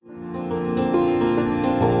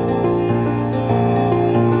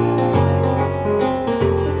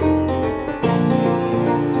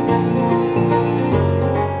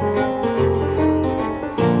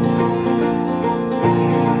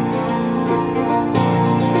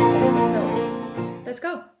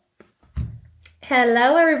go.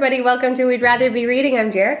 Hello, everybody. Welcome to We'd Rather Be Reading.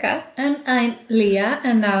 I'm Jerica. And I'm Leah.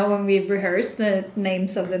 And now when we've rehearsed the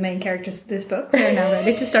names of the main characters of this book, we're now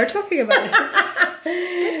ready to start talking about it.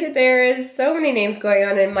 Good. There is so many names going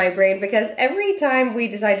on in my brain because every time we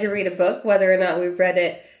decide to read a book, whether or not we've read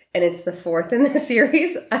it, and it's the fourth in the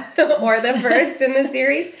series or the first in the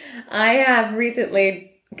series, I have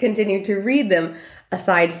recently continued to read them.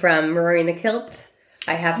 Aside from Marina Kilt,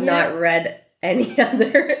 I have not read any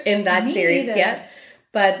other in that series yet.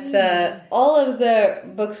 But all of the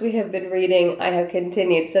books we have been reading, I have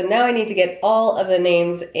continued. So now I need to get all of the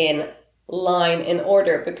names in line, in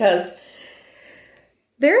order, because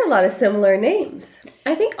there are a lot of similar names.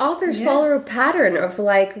 I think authors follow a pattern of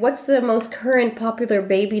like, what's the most current popular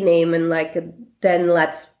baby name? And like, then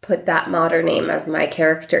let's put that modern name as my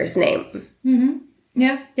character's name. Mm-hmm.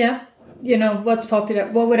 Yeah. You know, what's popular?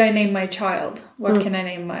 What would I name my child? What can I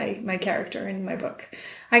name my character in my book?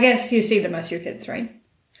 I guess you see them as your kids, right?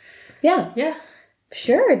 Yeah. Yeah.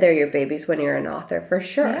 Sure, they're your babies when you're an author, for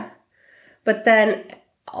sure. Yeah. But then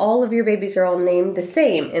all of your babies are all named the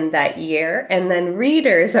same in that year, and then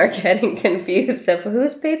readers are getting confused of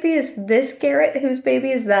whose baby is this Garrett, whose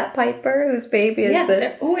baby is that Piper, whose baby is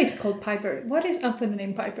this. They're always called Piper. What is up with the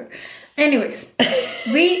name Piper? Anyways,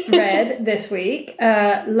 we read this week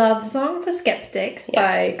Love Song for Skeptics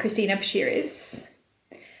by Christina Peschiris.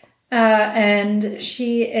 And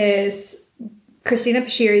Christina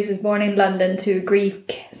Peschiris is born in London to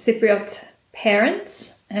Greek Cypriot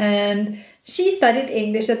parents, and she studied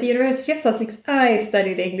English at the University of Sussex. I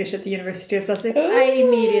studied English at the University of Sussex. Ooh, I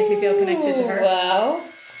immediately feel connected to her. Wow.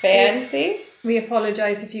 Fancy. We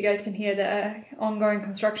apologize if you guys can hear the ongoing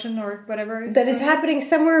construction or whatever. That is happening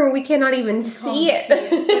somewhere where we cannot even see it.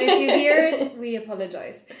 But if you hear it, we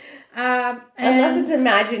apologize. Unless it's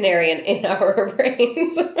imaginary and in our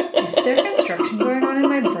brains. Is there construction going on in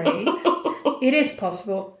my brain? It is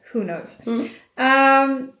possible. Who knows?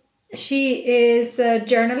 She is a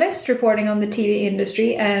journalist reporting on the TV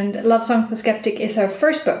industry, and Love Song for Skeptic is her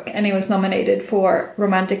first book, and it was nominated for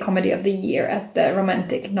Romantic Comedy of the Year at the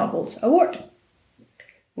Romantic Novels Award.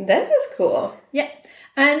 This is cool. Yeah.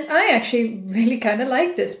 And I actually really kind of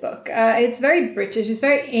like this book. It's very British. It's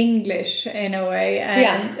very English in a way.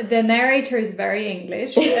 And the narrator is very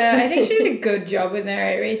English. I think she did a good job with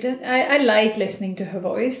narrating. I like listening to her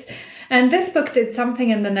voice. And this book did something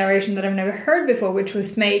in the narration that I've never heard before, which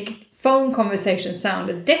was make phone conversations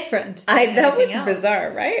sound different. That was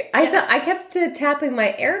bizarre, right? Yeah. I kept tapping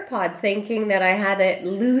my AirPod thinking that I had it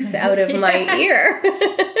loose out of my ear.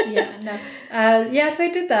 So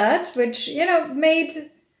I did that, which, made...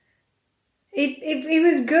 It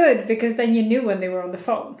was good because then you knew when they were on the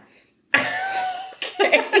phone.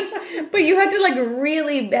 Okay. But you had to like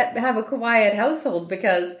really have a quiet household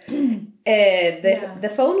because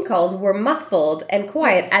the phone calls were muffled and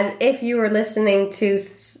quiet, as if you were listening to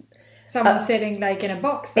someone sitting like in a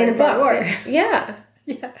box. In a box. Yeah.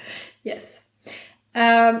 Yes.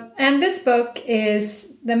 And this book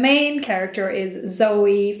the main character is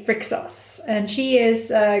Zoe Phrixos, and she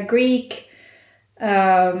is a Greek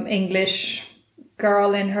English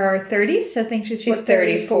girl in her 30s. I think she's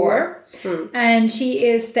 34. And she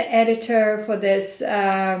is the editor for this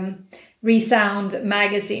Resound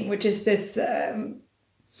magazine, which is this...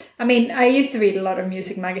 I used to read a lot of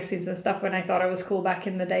music magazines and stuff when I thought I was cool back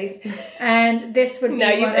in the days. And this would be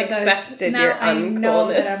now one of those... Now you've accepted your uncoolness. I know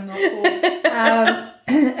that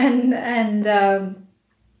I'm not cool.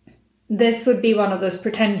 This would be one of those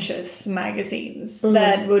pretentious magazines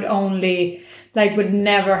that would only... would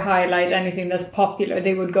never highlight anything that's popular.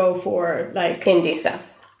 They would go for, indie stuff.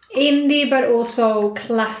 Indie, but also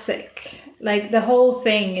classic. The whole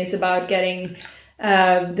thing is about getting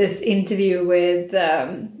this interview with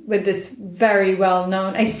this very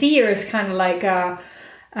well-known... I see her as kind of like a...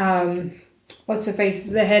 what's her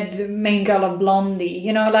face? The main girl of Blondie.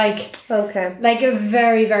 Okay. Like a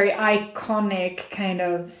very, very iconic kind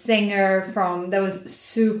of singer that was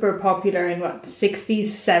super popular in 60s,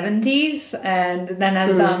 70s, and then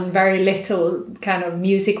has done very little kind of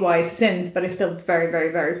music-wise since, but is still very,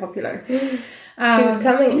 very, very popular. She was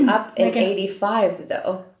coming up in 85,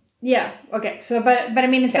 though. Yeah, okay. So, but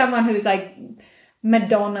it's someone who's like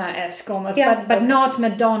Madonna-esque almost, but not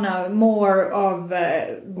Madonna, more of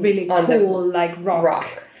really cool, rock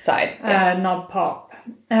side, not pop.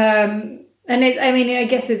 And I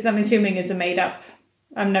guess I'm assuming it's a made up.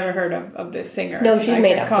 I've never heard of this singer. No, she's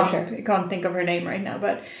made up for sure. I can't think of her name right now,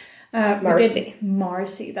 but Marcy.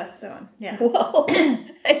 Marcy, that's the one. Yeah. Whoa.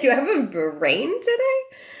 Do I have a brain today?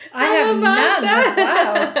 I have none.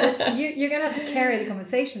 Wow. You're going to have to carry the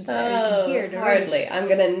conversation so you can hear the hardly. I'm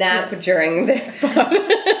going to nap during this book.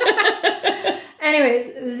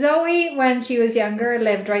 Anyways, Zoe, when she was younger,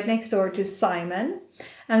 lived right next door to Simon.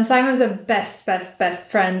 And Simon's a best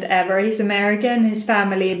friend ever. He's American. His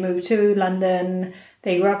family moved to London.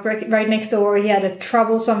 They grew up right next door. He had a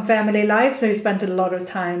troublesome family life, so he spent a lot of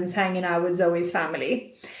times hanging out with Zoe's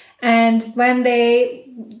family. And when they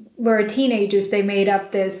were teenagers, they made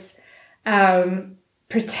up this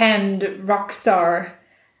pretend rock star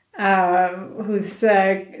who's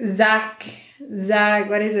Zach,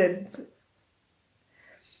 what is it?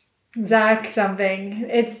 Zach something.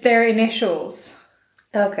 It's their initials.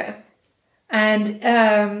 Okay.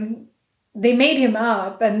 And they made him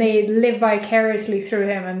up, and they live vicariously through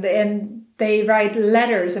him, and they write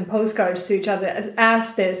letters and postcards to each other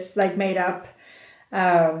as this like made up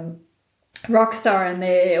rock star, and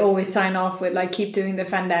they always sign off with like keep doing the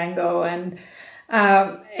fandango, and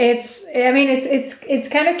it's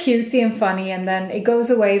kind of cutesy and funny, and then it goes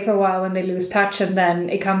away for a while when they lose touch, and then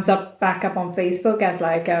it comes back up on Facebook as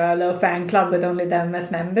like a little fan club with only them as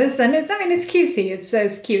members, and it's cutesy,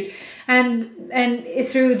 it's cute, and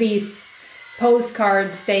through these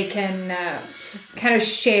postcards they can kind of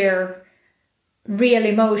share real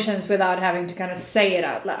emotions without having to kind of say it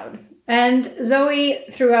out loud. And Zoe,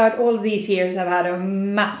 throughout all of these years, have had a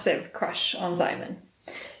massive crush on Simon.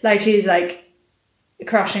 Like, she's like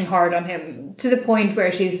crushing hard on him to the point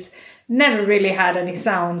where she's never really had any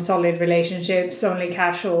sound, solid relationships, only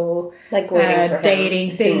casual, like waiting for dating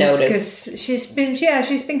him things. To notice. Because she's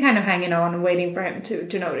been kind of hanging on and waiting for him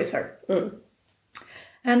to notice her. Mm.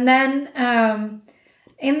 And then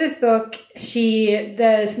in this book,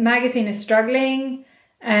 the magazine is struggling,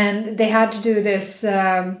 and they had to do this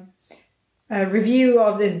review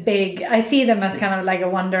of this big. I see them as kind of like a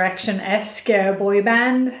One Direction-esque boy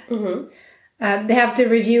band. Mm-hmm. They have to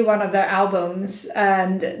review one of their albums,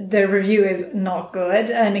 and the review is not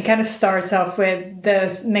good. And it kind of starts off with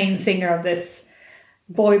the main singer of this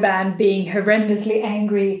boy band being horrendously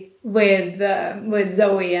angry with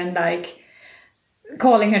Zoe and like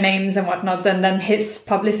calling her names and whatnot. And then his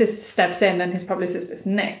publicist steps in, and his publicist is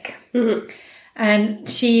Nick. Mm-hmm. And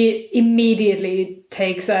she immediately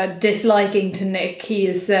takes a disliking to Nick. He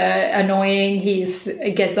is annoying. He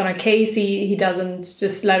gets on her case. He doesn't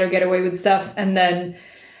just let her get away with stuff. And then,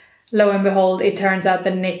 lo and behold, it turns out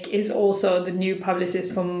that Nick is also the new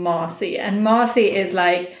publicist for Marcy. And Marcy is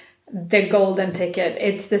like the golden ticket.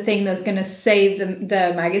 It's the thing that's going to save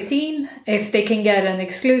the magazine. If they can get an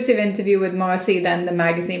exclusive interview with Marcy, then the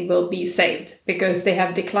magazine will be saved, because they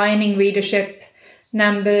have declining readership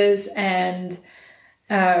numbers, and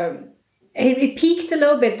it peaked a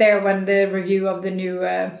little bit there when the review of the new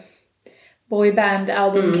boy band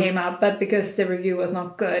album came out, but because the review was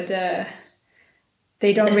not good,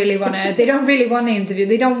 they don't really want to interview.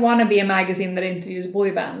 They don't want to be a magazine that interviews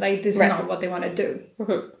boy band. Like, this is not what they want to do.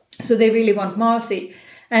 Mm-hmm. So they really want Marcy,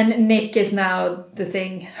 and Nick is now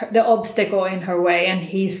the obstacle in her way, and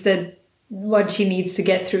he's what she needs to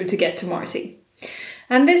get through to get to Marcy.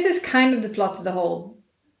 And this is kind of the plot of the whole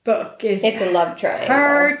book. It's a love triangle.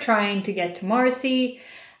 Her trying to get to Marcy,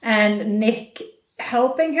 and Nick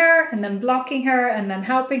helping her, and then blocking her, and then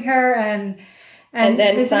helping her, and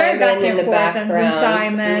then Simon in the background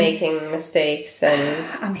Simon making mistakes.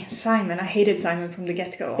 And I mean, Simon, I hated Simon from the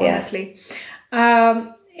get-go, honestly.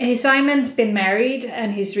 Simon's been married,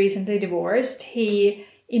 and he's recently divorced. He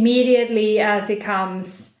immediately, as he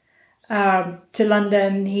comes to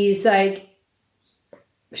London, he's like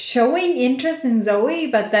showing interest in Zoe,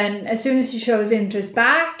 but then as soon as he shows interest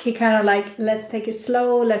back, he kind of like, let's take it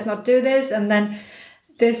slow, let's not do this. And then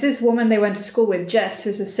there's this woman they went to school with, Jess,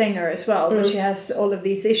 who's a singer as well, but she has all of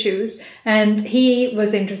these issues, and he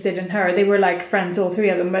was interested in her. They were like friends, all three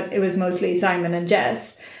of them, but it was mostly Simon and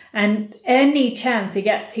Jess, and any chance he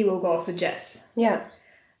gets, he will go for Jess. Yeah.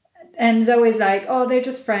 And Zoe's like, oh, they're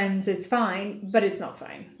just friends, it's fine. But it's not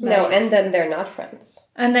fine. Like, no, and then they're not friends.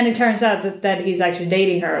 And then it turns out that he's actually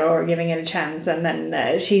dating her or giving it a chance. And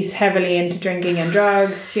then she's heavily into drinking and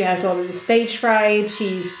drugs. She has all of the stage fright.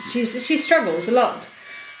 She struggles a lot,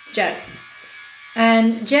 Jess.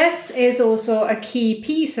 And Jess is also a key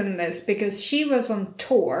piece in this, because she was on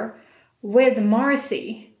tour with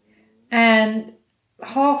Marcy. And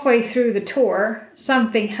halfway through the tour,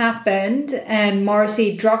 something happened, and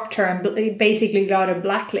Marcy dropped her and basically got her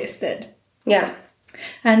blacklisted. Yeah.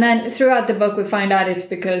 And then throughout the book, we find out it's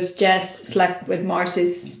because Jess slept with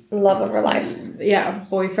Marcy's love of her life. Yeah,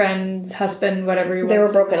 boyfriend, husband, whatever he was. They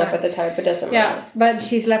were broken up at the time, but doesn't matter. Yeah, but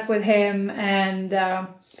she slept with him, and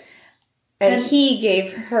he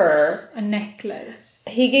gave her a necklace.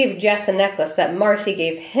 he gave Jess a necklace that Marcy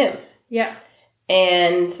gave him. Yeah.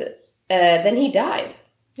 And then he died.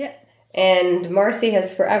 Yeah. And Marcy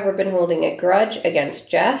has forever been holding a grudge against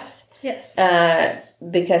Jess. Yes.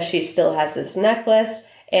 Because she still has this necklace.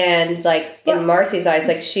 And, like, in Marcy's eyes,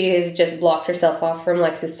 like, she has just blocked herself off from,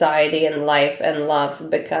 like, society and life and love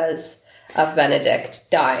because of Benedict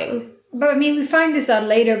dying. But, I mean, we find this out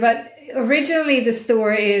later, but originally the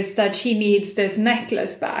story is that she needs this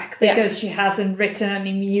necklace back because she hasn't written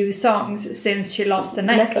any new songs since she lost the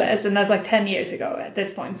necklace. And that's, like, 10 years ago at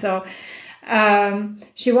this point. So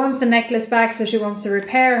she wants the necklace back, so she wants to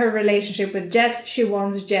repair her relationship with Jess. She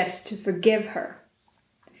wants Jess to forgive her.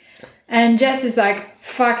 And Jess is like,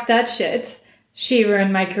 fuck that shit. She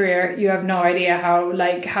ruined my career. You have no idea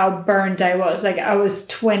how burnt I was. Like, I was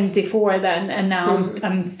 24 then, and now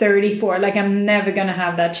I'm 34. Like, I'm never going to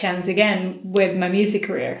have that chance again with my music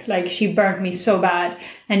career. Like, she burnt me so bad.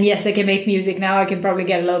 And yes, I can make music now. I can probably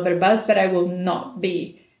get a little bit of buzz, but I will not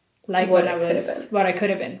be like what I could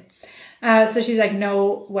have been. So she's like,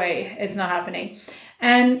 no way, it's not happening.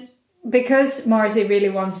 And because Marcy really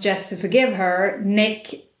wants Jess to forgive her,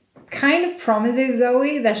 Nick kind of promises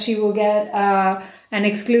Zoe that she will get an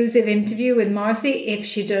exclusive interview with Marcy if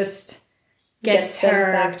she just gets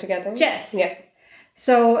her back together. Jess. Yeah.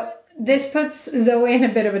 So this puts Zoe in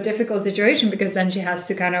a bit of a difficult situation because then she has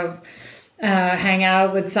to kind of hang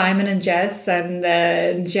out with Simon and Jess,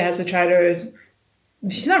 and she has to try to...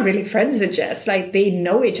 She's not really friends with Jess. Like, they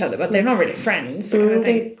know each other, but they're not really friends. Kind of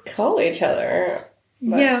they call each other.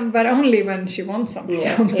 But... Yeah, but only when she wants something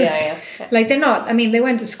from her. Yeah. Like, they're not... I mean, they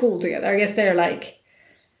went to school together. I guess they're, like,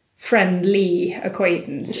 friendly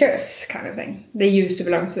acquaintances kind of thing. They used to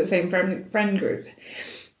belong to the same friend group.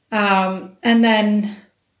 And then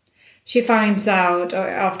she finds out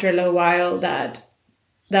after a little while that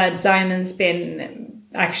Simon's been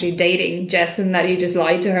actually dating Jess, and that he just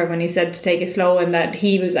lied to her when he said to take it slow, and that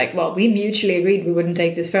he was like, well, we mutually agreed we wouldn't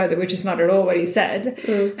take this further, which is not at all what he said.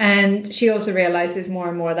 And she also realizes more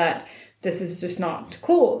and more that this is just not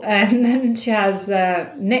cool. And then she has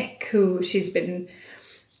Nick, who she's been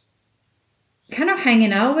kind of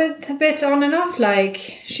hanging out with a bit on and off. Like,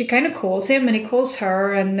 she kind of calls him and he calls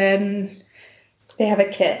her, and then they have a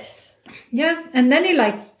kiss. Yeah, and then he,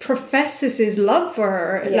 like, professes his love for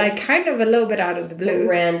her, like, kind of a little bit out of the blue.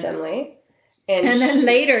 Randomly. And then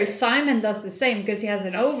later, Simon does the same because he has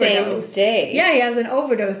an overdose. Same day. Yeah, he has an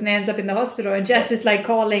overdose and ends up in the hospital. And Jess is, like,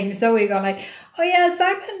 calling Zoe, going like, oh, yeah,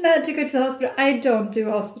 Simon had to go to the hospital. I don't do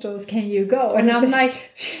hospitals. Can you go? And I'm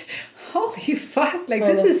like, holy fuck, like,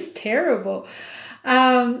 this is terrible.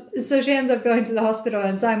 So she ends up going to the hospital,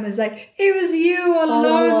 and Simon's like, it was you all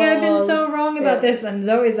along. I've been so wrong about this. And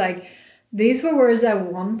Zoe's like, these were words I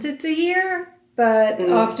wanted to hear, but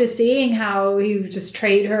after seeing how he just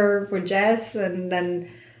traded her for Jess, and then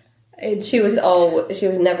she was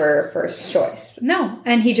never her first choice. No,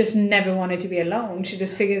 and he just never wanted to be alone. She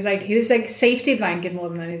just figures like he was like safety blanket more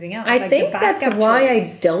than anything else. I think that's why I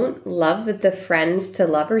don't love the friends to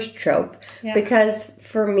lovers trope, because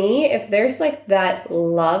for me, if there's like that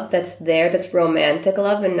love that's there, that's romantic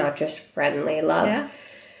love and not just friendly love,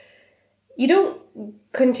 you don't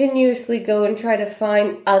continuously go and try to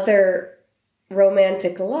find other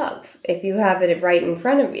romantic love if you have it right in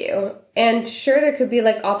front of you. And sure, there could be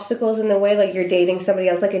like obstacles in the way, like you're dating somebody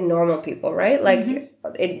else, like in normal people, right? Like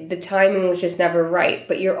the timing was just never right,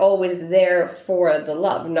 but you're always there for the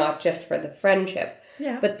love, not just for the friendship.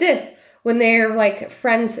 Yeah. But this, when they're like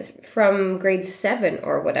friends from grade 7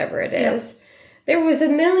 or whatever it is, there was a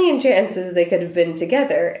million chances they could have been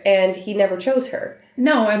together, and he never chose her.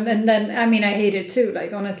 No, and then, I mean, I hate it too,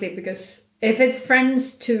 like, honestly, because if it's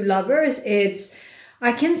friends to lovers,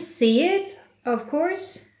 I can see it, of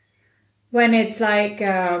course, when it's like,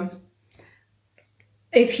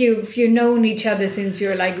 if you've known each other since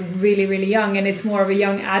you're like really, really young, and it's more of a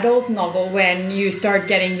young adult novel when you start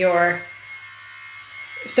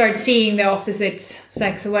seeing the opposite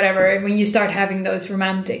sex or whatever, when you start having those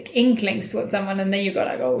romantic inklings towards someone, and then you go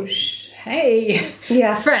like, oh, hey,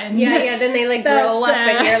 friend. Yeah, then they like grow up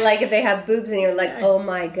and you're like, they have boobs and you're like, oh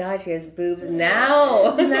my god, she has boobs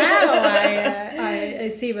now. I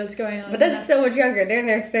see what's going on. But that's so much younger. They're in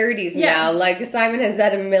their 30s now. Like, Simon has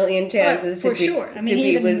had a million chances to be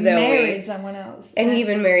with Zoe. Married someone else. And he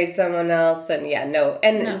even married someone else,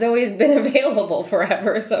 and Zoe's been available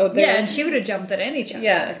forever, so and she would have jumped at any chance.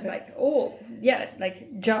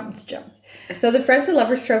 Jumped. So the friends to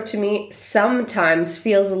lovers trope to me sometimes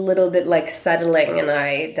feels a little bit like settling, and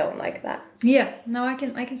I don't like that. Yeah, no, I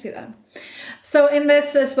can see that. So in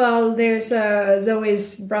this as well, there's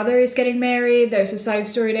Zoe's brother is getting married. There's a side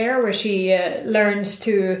story there where she learns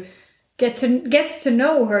to gets to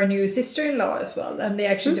know her new sister-in-law as well, and they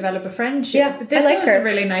actually develop a friendship. Yeah, But this I like was her. a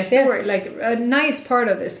really nice story, like a nice part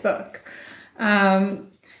of this book. And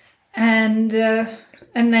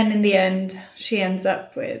then in the end, she ends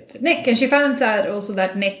up with Nick, and she finds out also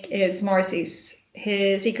that Nick is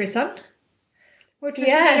his secret son. Which was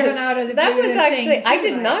a bit of an out of the that blue was actually thing, I too,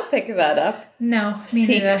 did right? not pick that up. No, me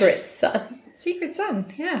neither. Secret son. Secret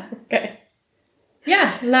son, yeah. Okay.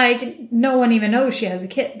 Yeah, like no one even knows she has a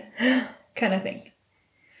kid, kind of thing.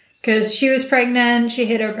 Because she was pregnant, she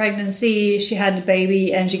hid her pregnancy, she had the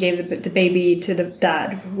baby, and she gave the baby to the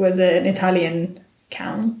dad, who was an Italian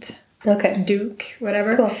count, Okay. duke,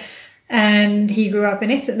 whatever. Cool. And he grew up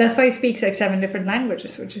in Italy. That's why he speaks like 7 different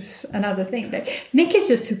languages, which is another thing. Like Nick is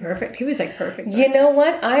just too perfect. He was like perfect. You know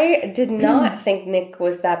what? I did not think Nick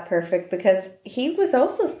was that perfect because he was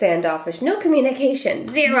also standoffish. No communication.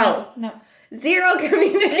 Zero. No. Zero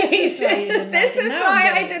communication. This is why you didn't This like it. is Now why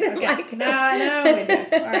I'm I getting it. didn't Okay. like it. Now we do.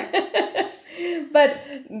 All right. But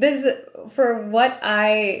this, for what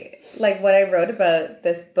I wrote about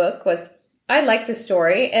this book was, I like the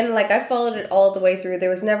story and like I followed it all the way through. There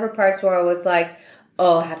was never parts where I was like,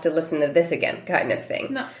 oh, I have to listen to this again kind of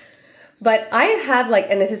thing. No. But I have like,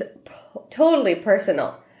 and this is totally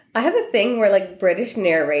personal, I have a thing where like British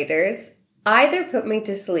narrators either put me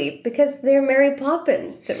to sleep because they're Mary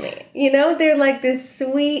Poppins to me. You know, they're like this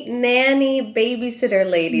sweet nanny babysitter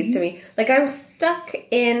ladies to me. Like I'm stuck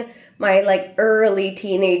in my like early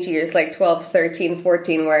teenage years, like 12, 13,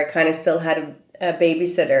 14, where I kind of still had a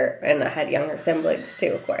babysitter, and I had younger siblings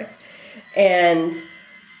too, of course. And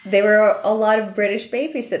they were a lot of British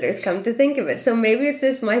babysitters, come to think of it. So maybe it's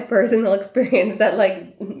just my personal experience that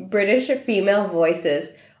like British female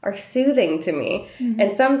voices are soothing to me.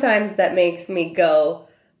 And sometimes that makes me go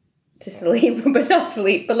to sleep, but not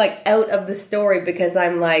sleep, but like out of the story because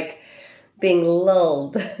I'm like being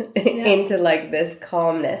lulled into like this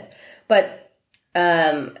calmness. But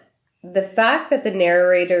the fact that the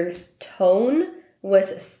narrator's tone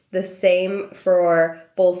was the same for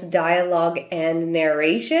both dialogue and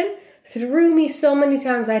narration threw me so many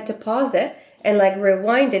times I had to pause it and like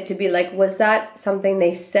rewind it to be like, was that something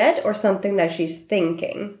they said or something that she's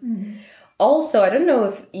thinking? Also, I don't know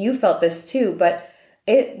if you felt this too, but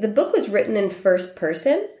the book was written in first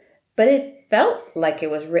person, but it felt like it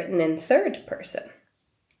was written in third person.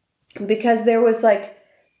 Because there was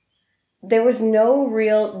no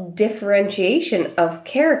real differentiation of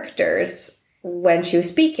characters when she was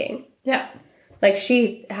speaking. Yeah. Like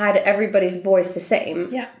she had everybody's voice the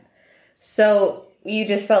same. Yeah. So you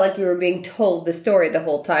just felt like you were being told the story the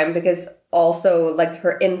whole time because also like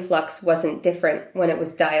her influx wasn't different when it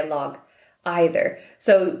was dialogue either.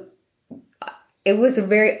 So it was a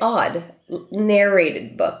very odd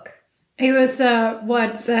narrated book. It was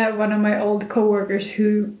one of my old coworkers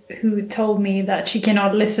who told me that she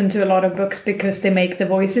cannot listen to a lot of books because they make the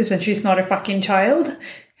voices and she's not a fucking child,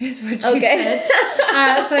 is what she said.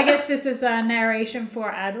 So I guess this is a narration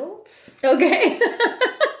for adults. Okay.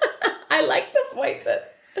 I like the voices.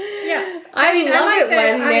 Yeah. I love it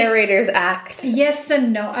when narrators act. Yes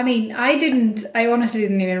and no. I mean, I honestly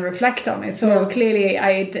didn't even reflect on it. So clearly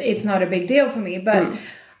it's not a big deal for me. But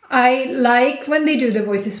I like when they do the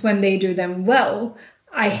voices when they do them well.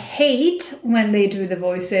 I hate when they do the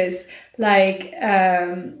voices like,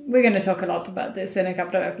 we're going to talk a lot about this in a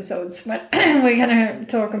couple of episodes. But we're going to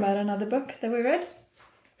talk about another book that we read.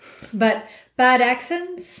 But bad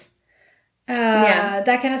accents.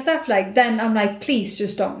 That kind of stuff, like, then I'm like, please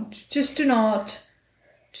just don't. Just do not.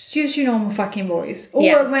 Just use your normal fucking voice.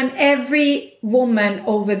 Or when every woman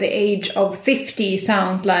over the age of 50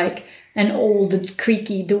 sounds like an old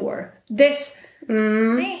creaky door. This,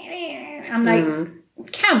 I'm like,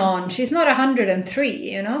 come on, she's not 103,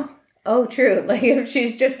 you know? Oh, true. Like, if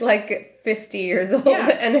she's just like 50 years old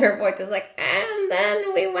and her voice is like, and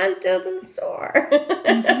then we went to the store.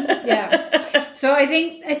 Yeah. So I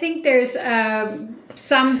think there's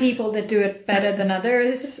some people that do it better than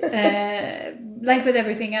others, like with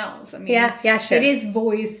everything else. I mean, yeah, sure. It is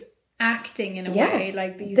voice acting in a way,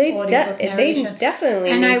 like these audiobook narration. They definitely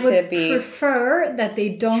and need I would to be prefer that they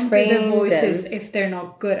don't do the voices if they're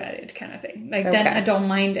not good at it, kind of thing. Like then I don't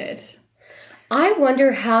mind it. I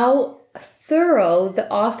wonder how thorough the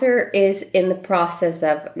author is in the process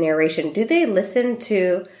of narration. Do they listen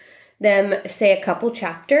to them say a couple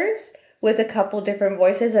chapters with a couple different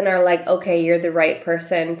voices and are like, okay, you're the right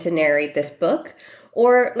person to narrate this book?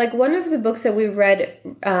 Or like one of the books that we read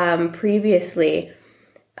previously,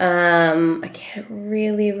 I can't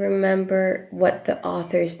really remember what the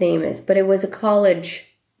author's name is, but it was a college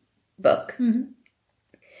book.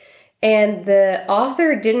 And the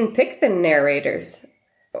author didn't pick the narrators.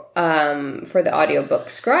 for the audiobook.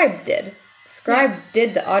 Scribe did. Scribe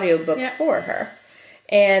did the audiobook for her.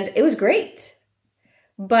 And it was great.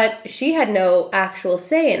 But she had no actual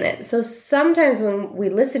say in it. So sometimes when we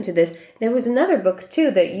listen to this, there was another book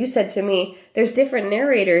too that you said to me, there's different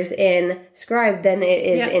narrators in Scribe than it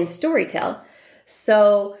is in Storytel.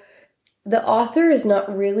 So the author is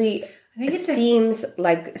not really, seems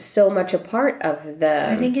like so much a part of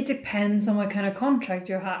the... I think it depends on what kind of contract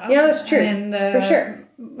you have. Yeah, that's true. For sure.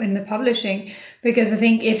 In the publishing. Because I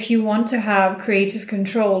think if you want to have creative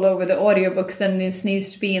control over the audiobooks, then this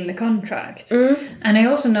needs to be in the contract. Mm. And I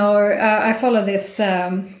also know, I follow this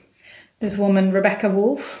this woman, Rebecca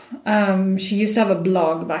Wolf. She used to have a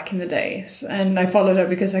blog back in the days. And I followed her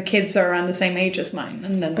because her kids are around the same age as mine.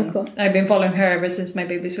 And then I've been following her ever since my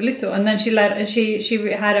babies were little. And then she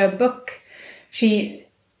had a book. She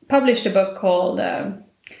published a book called...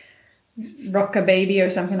 Rock a Baby or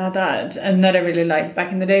something like that, and that I really liked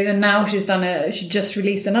back in the day. And now she just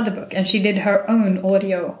released another book, and she did her own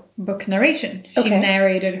audio book narration. She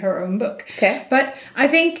narrated her own book. Okay. But I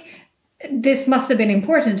think this must have been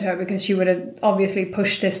important to her because she would have obviously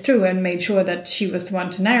pushed this through and made sure that she was the one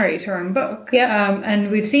to narrate her own book. Yeah.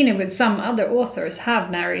 And we've seen it with some other authors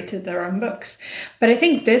have narrated their own books. But I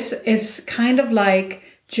think this is kind of like,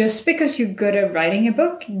 just because you're good at writing a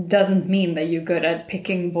book doesn't mean that you're good at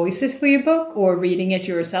picking voices for your book or reading it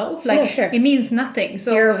yourself. Like, it means nothing.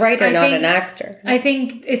 So you're a writer, not an actor. I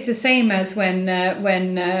think it's the same as when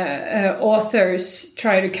authors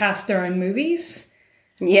try to cast their own movies.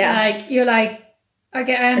 Yeah. Like, you're like,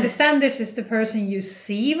 okay, I understand this is the person you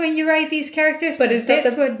see when you write these characters, but this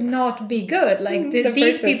would not be good. Like,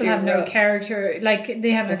 these people have no character, like,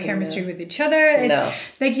 they have no chemistry with each other.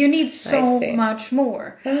 Like, you need so much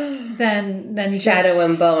more than Shadow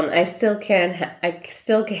and Bone. I still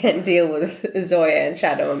can't deal with Zoya and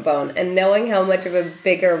Shadow and Bone. And knowing how much of a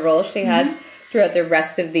bigger role she has throughout the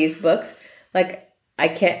rest of these books, like, I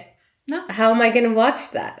can't... No. How am I going to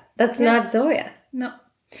watch that? That's not Zoya. No.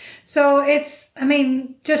 So it's, I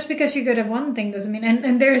mean, just because you're good at one thing doesn't mean,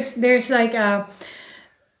 and there's like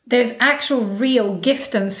there's actual real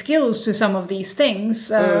gift and skills to some of these things,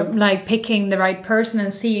 like picking the right person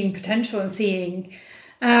and seeing potential and seeing,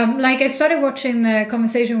 like I started watching the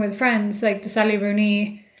Conversation with Friends, like the Sally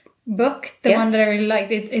Rooney book, the one that I really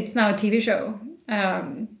liked. It's now a TV show.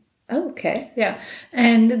 Okay. Yeah,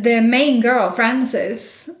 and the main girl,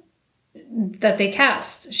 Frances, that they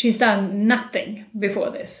cast, she's done nothing before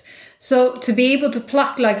this. So to be able to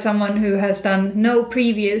pluck like someone who has done no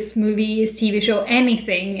previous movies, TV show,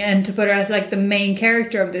 anything, and to put her as like the main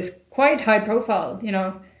character of this quite high profile,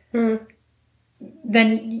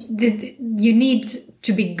 then you need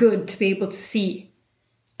to be good to be able to see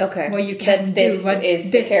what you can do, what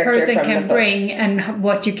this person can bring, and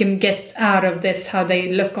what you can get out of this, how they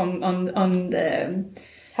look on the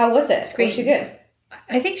How was it? Screen. Was she good?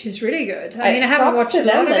 I think she's really good. I mean, I haven't watched a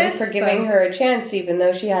lot of it. For giving her a chance, even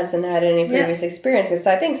though she hasn't had any previous experience. Because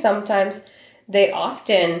I think sometimes they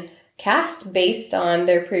often cast based on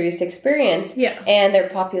their previous experience and their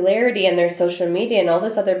popularity and their social media and all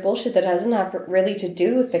this other bullshit that doesn't have really to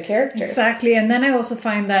do with the characters. Exactly. And then I also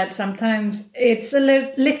find that sometimes it's a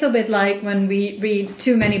little bit like when we read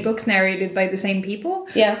too many books narrated by the same people.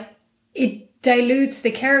 Yeah. It dilutes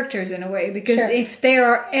the characters in a way, because if they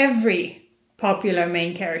are every popular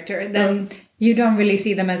main character, then you don't really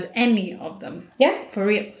see them as any of them. Yeah. For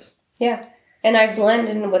reals. Yeah. And I blend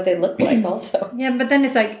in what they look like also. Yeah, but then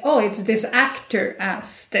it's like, oh, it's this actor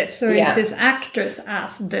as this, or it's this actress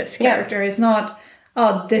as this character. It's not,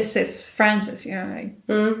 oh, this is Frances, like.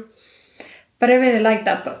 But I really like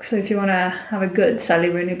that book. So if you want to have a good Sally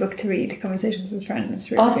Rooney book to read, Conversations with Friends,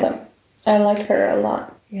 it's really awesome. Good. I like her a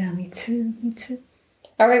lot. Yeah, me too.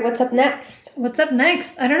 All right, what's up next?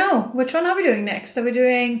 I don't know. Which one are we doing next? Are we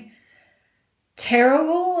doing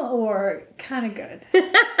terrible or kind of good?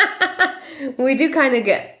 We do kind of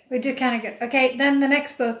good. Okay, then the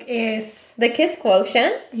next book is... The Kiss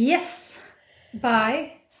Quotient. Yes.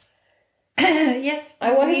 By... yes.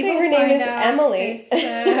 I want to say her name is Emily.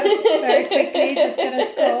 Very quickly, just gonna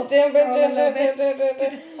scroll.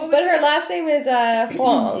 But her last name is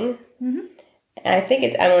Huang. I think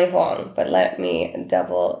it's Emily Huang, but let me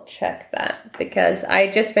double check that, because I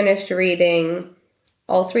just finished reading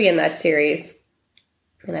all three in that series,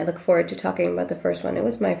 and I look forward to talking about the first one. It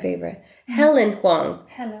was my favorite. Helen Huang.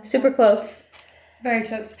 Super close. Very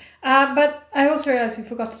close. But I also realized we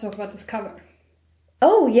forgot to talk about this cover.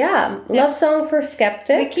 Oh, yeah. Love Song for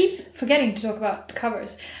Skeptics. We keep forgetting to talk about the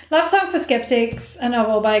covers. Love Song for Skeptics, a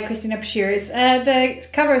novel by Christina Pschiris. The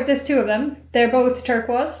covers, there's two of them. They're both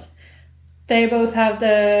turquoise. they both have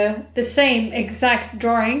the same exact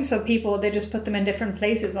drawing. So they just put them in different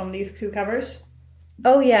places on these 2 covers.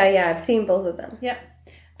 Oh, yeah. I've seen both of them. Yeah.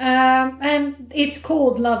 And it's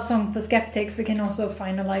called Love Song for Skeptics. We can also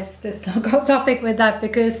finalize this topic with that,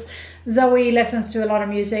 because Zoe listens to a lot of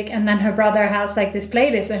music, and then her brother has like this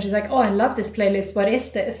playlist, and she's like, oh, I love this playlist. What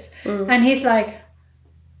is this? And he's like,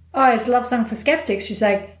 oh, it's Love Song for Skeptics. She's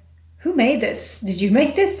like, who made this? Did you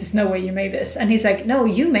make this? There's no way you made this. And he's like, no,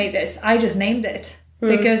 you made this. I just named it.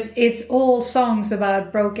 Because it's all songs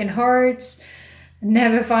about broken hearts,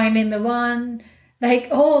 never finding the one, like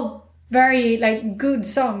all very like good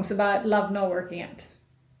songs about love not working out.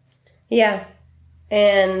 Yeah.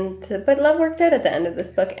 But love worked out at the end of this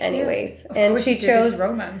book anyways. Yeah, and she chose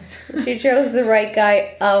romance. She chose the right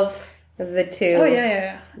guy of the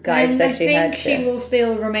 2 guys and that she had. I think she will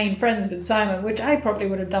still remain friends with Simon, which I probably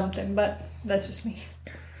would have dumped him, but that's just me.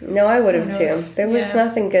 No, I would have too. There was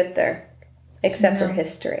nothing good there, except for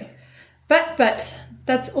history. But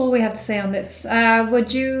that's all we have to say on this.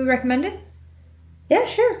 Would you recommend it? Yeah,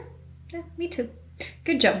 sure. Yeah, me too.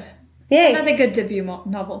 Good job. Yay. Another good debut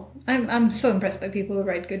novel. I'm so impressed by people who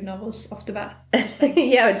write good novels off the bat.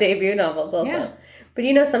 Yeah, debut novels also. Yeah. But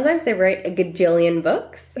sometimes they write a gajillion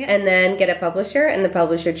books and then get a publisher, and the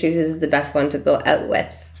publisher chooses the best one to go out with.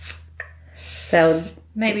 So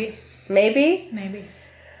Maybe.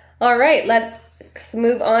 All right, let's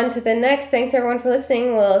move on to the next. Thanks everyone for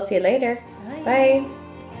listening. We'll see you later. Bye.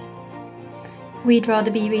 We'd Rather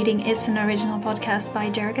Be Reading is an original podcast by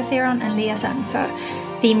Jerika Seron and Leah Sanfö.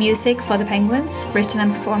 The music for The Penguins, written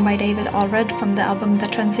and performed by David Allred from the album The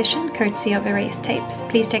Transition, courtesy of Erased Tapes.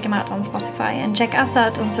 Please check him out on Spotify and check us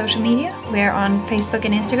out on social media. We're on Facebook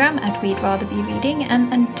and Instagram at We'd Rather Be Reading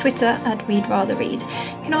and on Twitter at We'd Rather Read.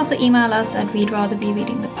 You can also email us at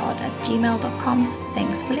we'dratherbereadingthepod@gmail.com.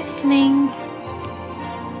 Thanks for listening.